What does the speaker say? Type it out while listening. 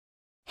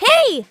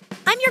Hey!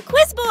 I'm your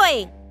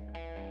Quizbuoy!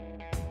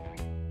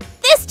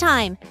 This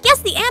time, guess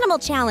the animal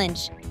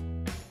challenge.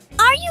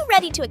 Are you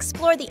ready to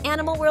explore the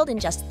animal world in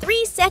just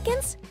 3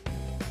 seconds?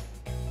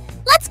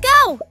 Let's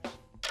go!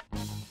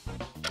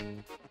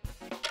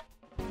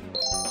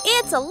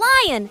 It's a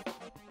lion.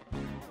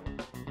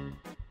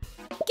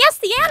 Guess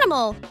the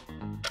animal.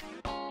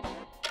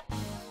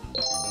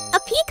 A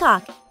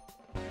peacock.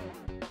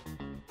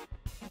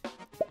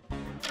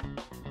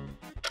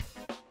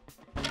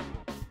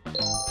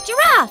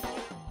 Giraffe.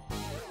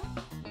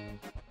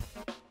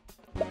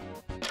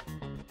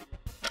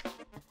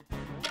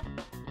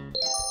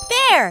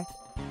 Bear.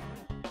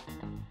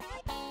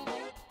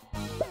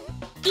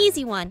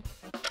 Easy one.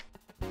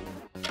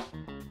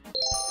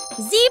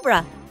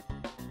 Zebra.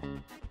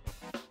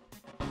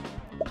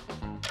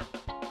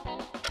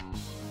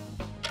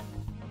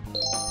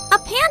 A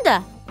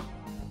panda.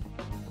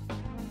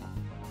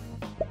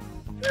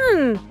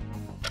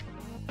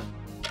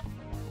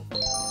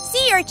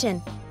 Sea urchin.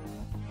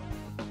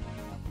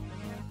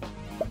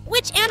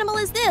 Which animal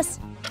is this?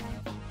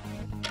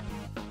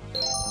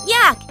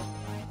 Yak.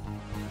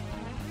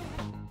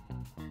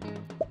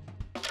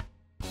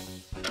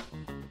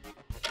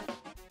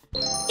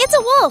 It's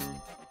a wolf.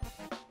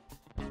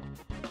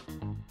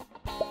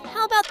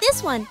 How about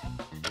this one?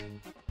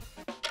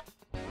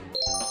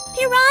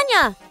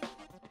 Piranha.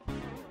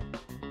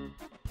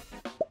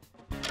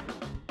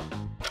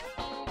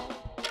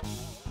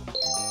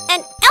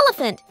 An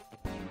elephant.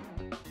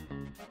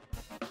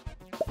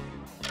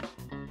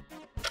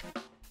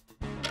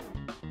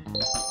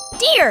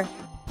 Deer.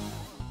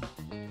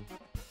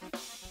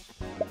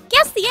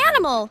 Guess the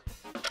animal.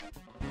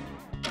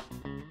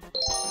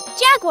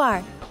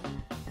 Jaguar.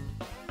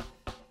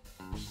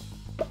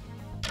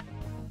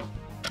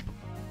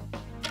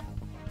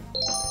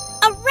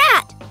 A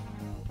rat.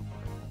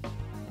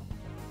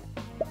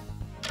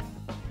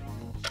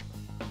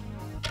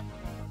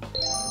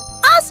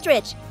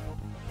 Ostrich.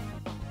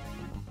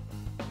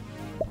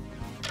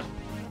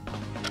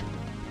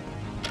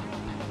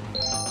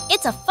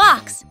 It's a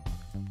fox.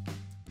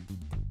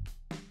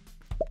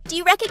 Do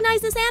you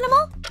recognize this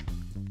animal?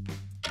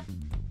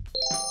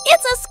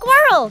 It's a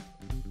squirrel.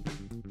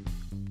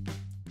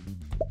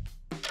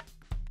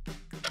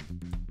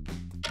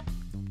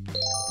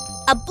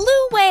 A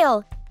blue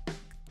whale.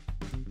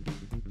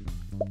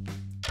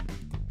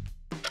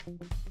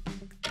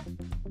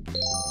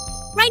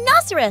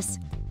 Rhinoceros.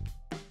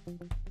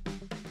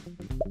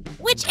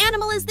 Which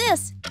animal is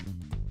this?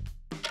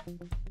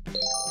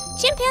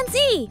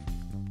 Chimpanzee.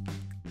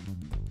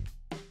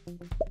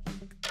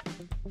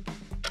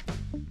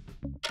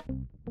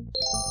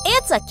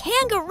 It's a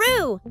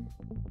kangaroo.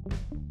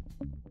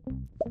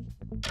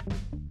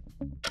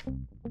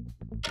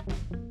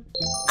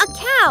 A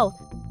cow.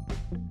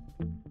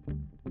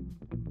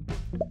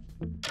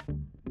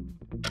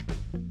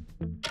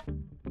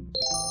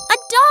 A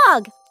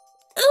dog.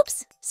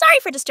 Oops, sorry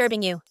for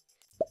disturbing you.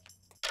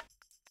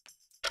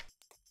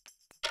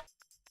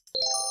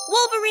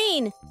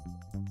 Wolverine.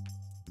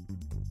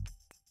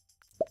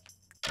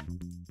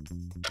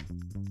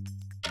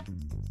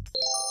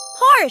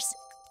 Horse.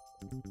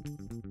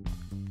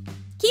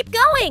 Keep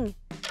going.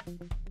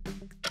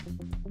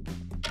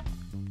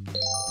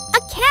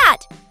 A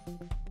cat.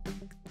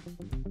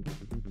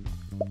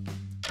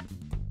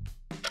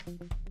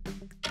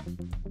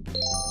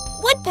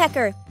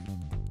 Woodpecker.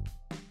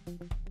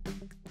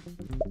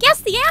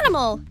 Guess the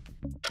animal.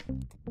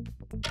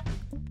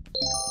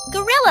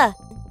 Gorilla.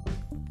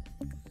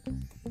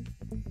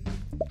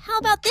 How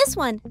about this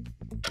one?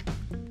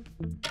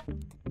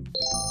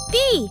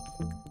 Bee.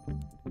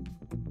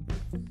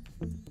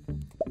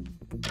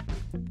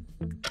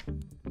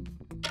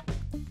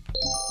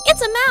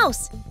 It's a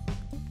mouse.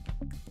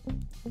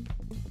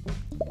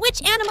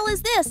 Which animal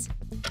is this?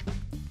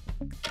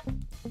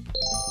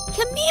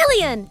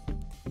 Chameleon.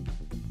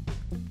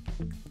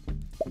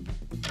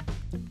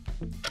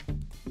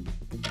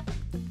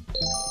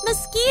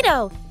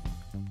 Mosquito.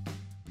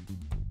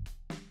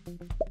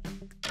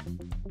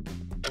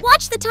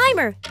 Watch the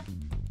timer.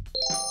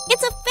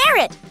 It's a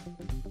ferret.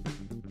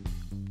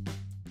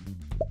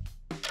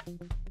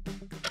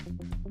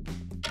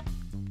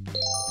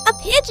 A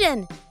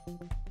pigeon.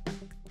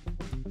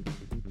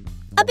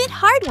 A bit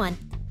hard one.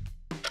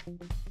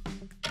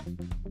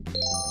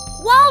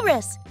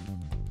 Walrus.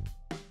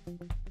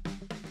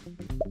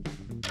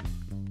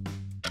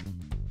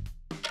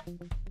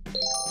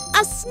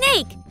 A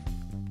snake.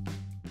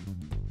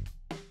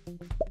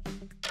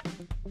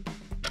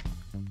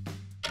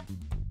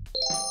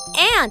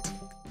 Ant.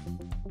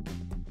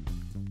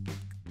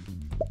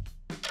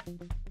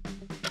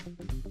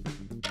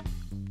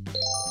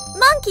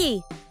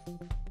 Monkey.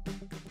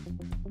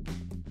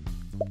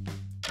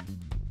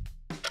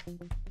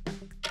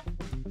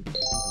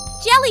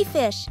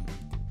 Jellyfish.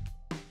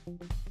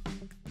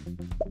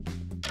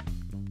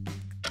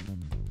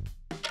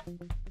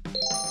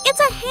 It's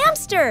a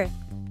hamster.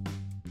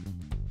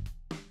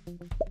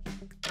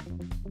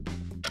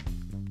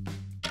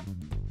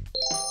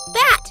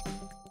 Bat.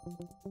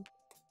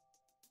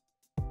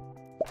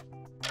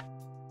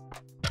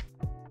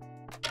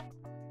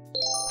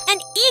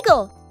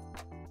 eagle.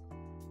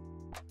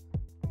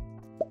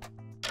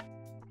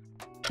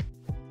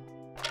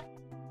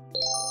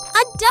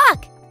 A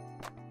duck.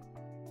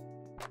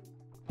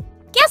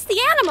 Guess the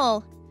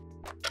animal.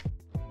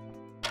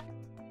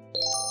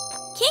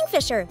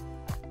 Kingfisher.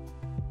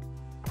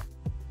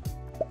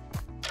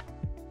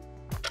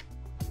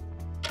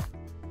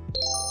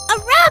 A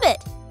rabbit.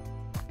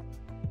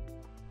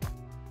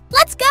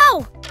 Let's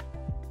go.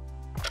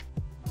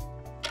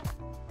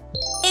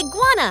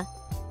 Iguana.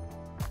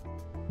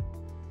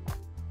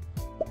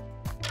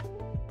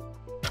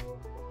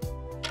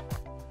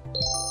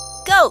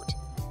 Goat.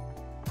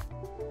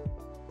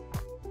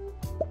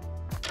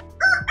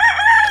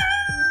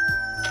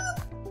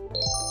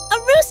 A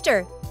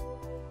rooster.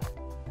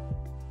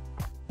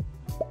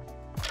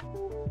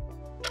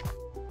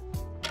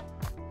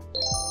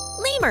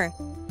 Lemur.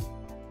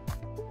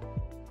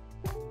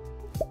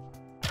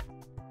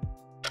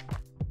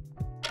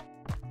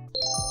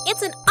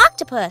 It's an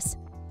octopus.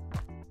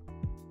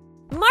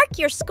 Mark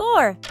your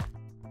score.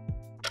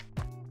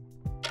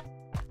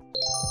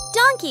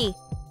 Donkey.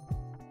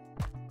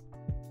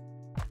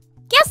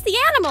 Guess the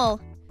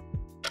animal.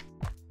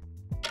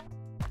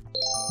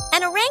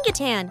 An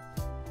orangutan.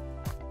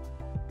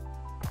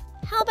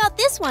 How about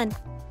this one?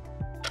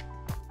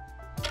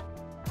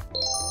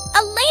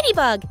 A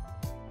ladybug.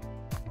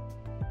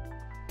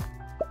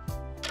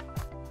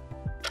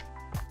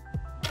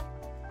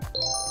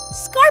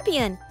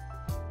 Scorpion.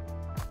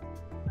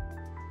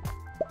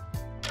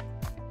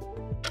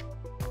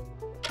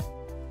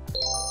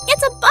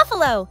 It's a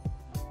buffalo.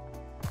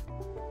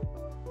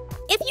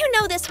 If you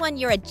know this one,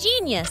 you're a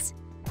genius.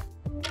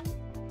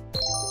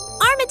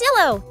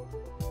 Armadillo.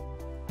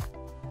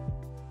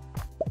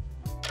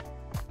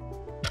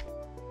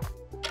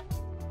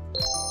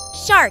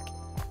 Shark.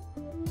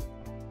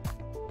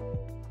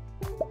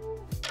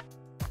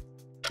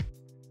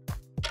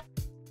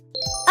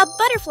 A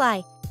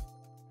butterfly.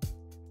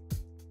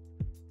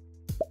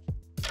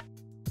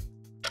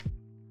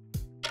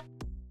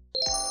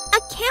 A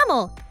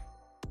camel.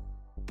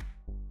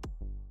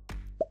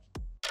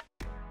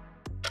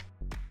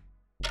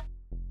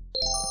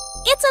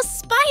 It's a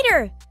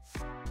spider.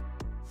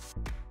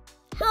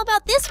 How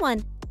about this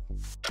one?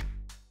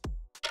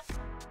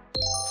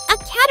 A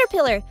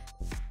caterpillar.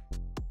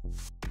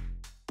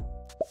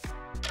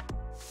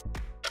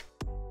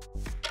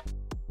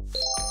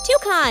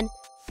 Toucan.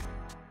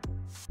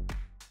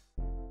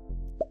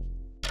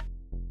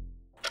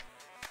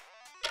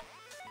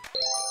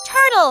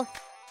 Turtle.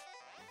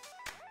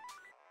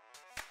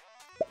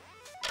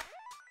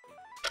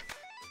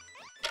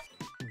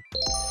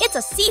 It's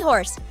a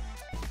seahorse.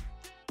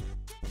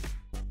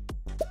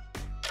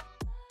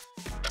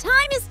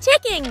 Time is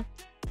ticking.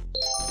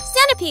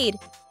 Centipede.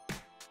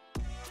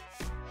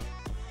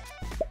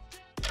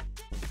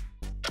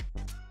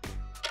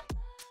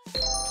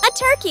 A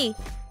turkey.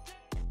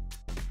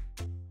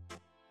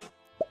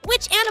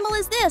 Which animal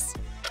is this?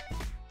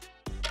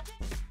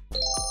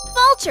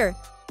 Vulture.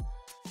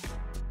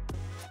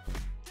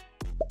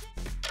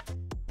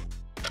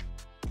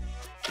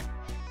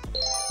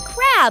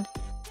 Crab.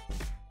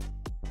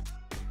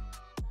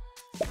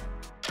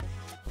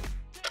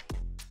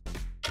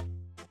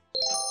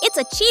 It's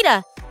a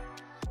cheetah.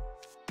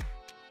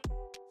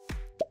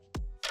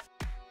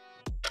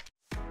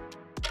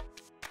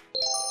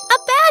 A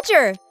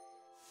badger.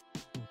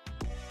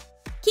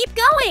 Keep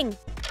going.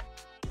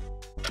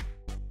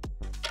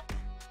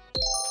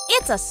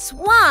 It's a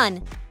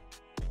swan.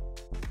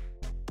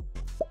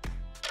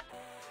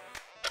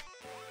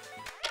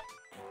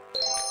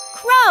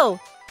 Crow.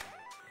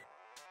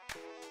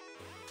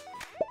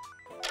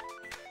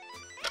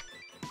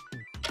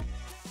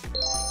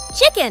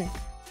 Chicken.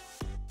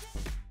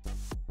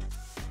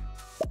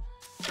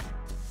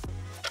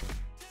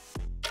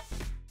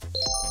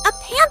 A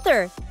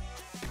panther.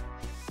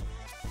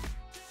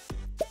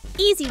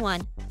 Easy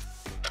one.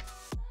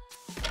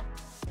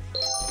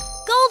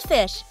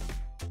 Goldfish.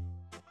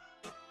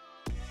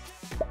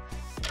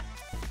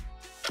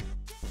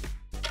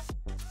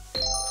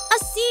 A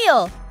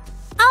seal.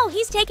 Oh,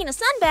 he's taking a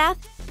sun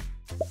bath.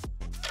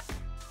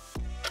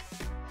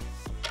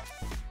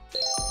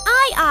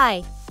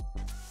 Eye.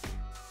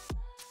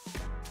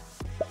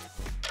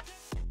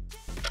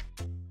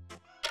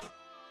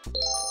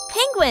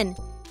 Penguin.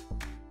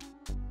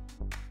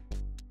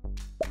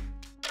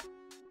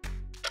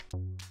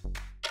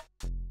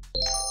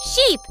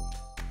 Sheep.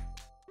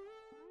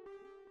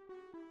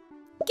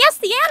 Guess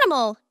the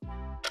animal.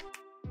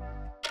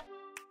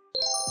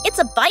 It's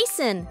a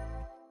bison.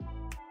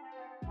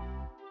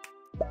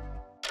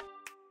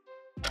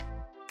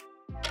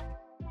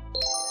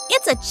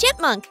 It's a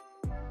chipmunk.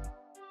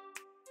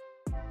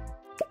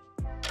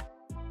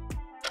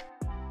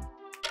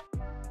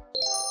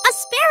 A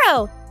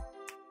sparrow.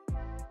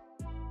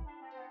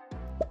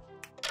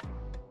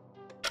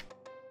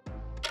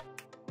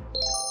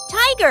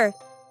 Tiger.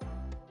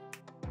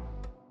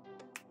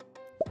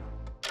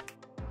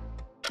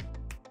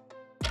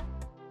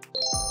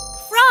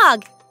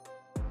 Frog.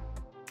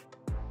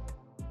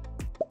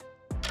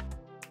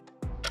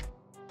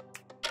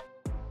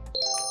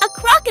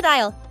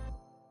 Crocodile.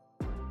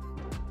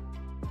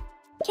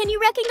 Can you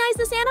recognize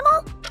this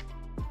animal?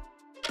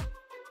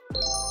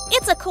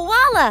 It's a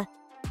koala.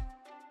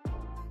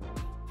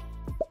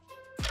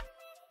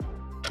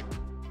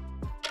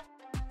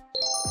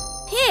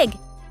 Pig.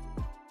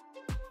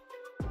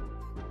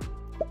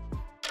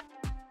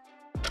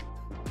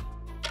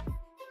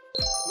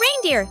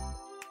 Reindeer.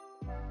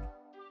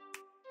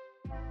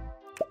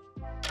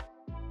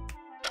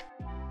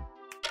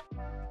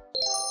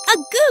 A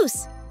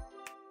goose.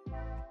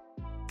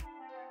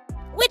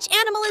 Which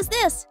animal is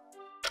this?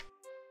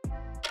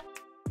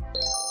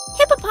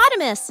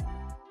 Hippopotamus.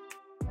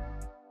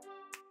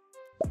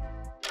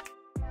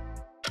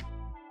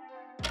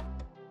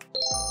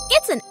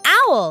 It's an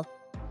owl.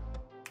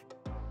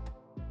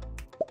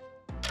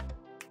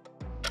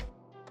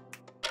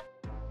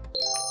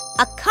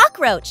 A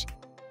cockroach.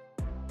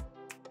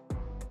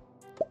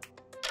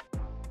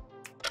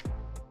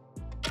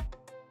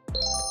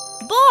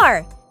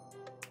 Boar.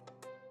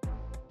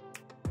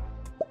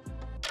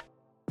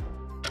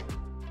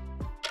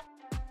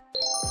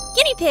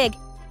 Guinea pig.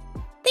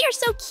 They are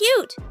so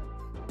cute.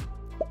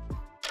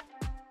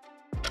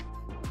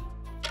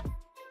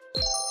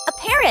 A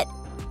parrot.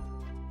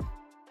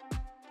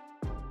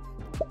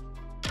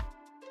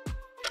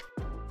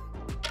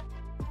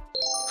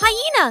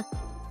 Hyena.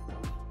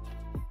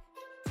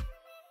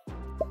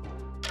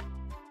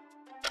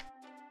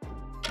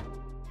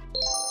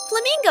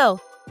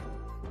 Flamingo.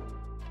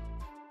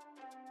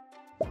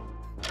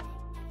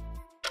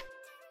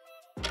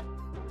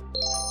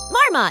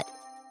 Marmot.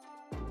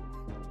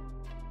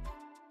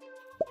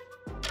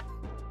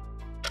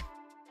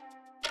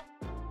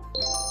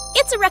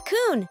 It's a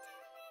raccoon.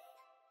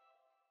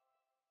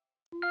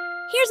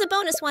 Here's a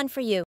bonus one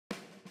for you.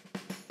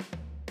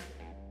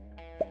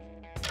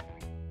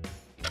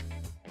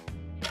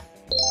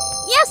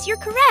 Yes, you're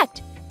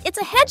correct. It's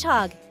a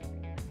hedgehog.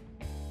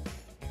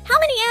 How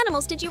many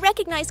animals did you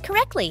recognize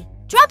correctly?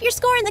 Drop your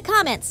score in the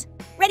comments.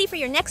 Ready for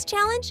your next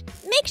challenge?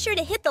 Make sure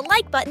to hit the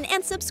like button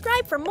and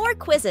subscribe for more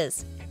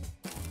quizzes.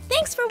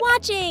 Thanks for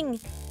watching!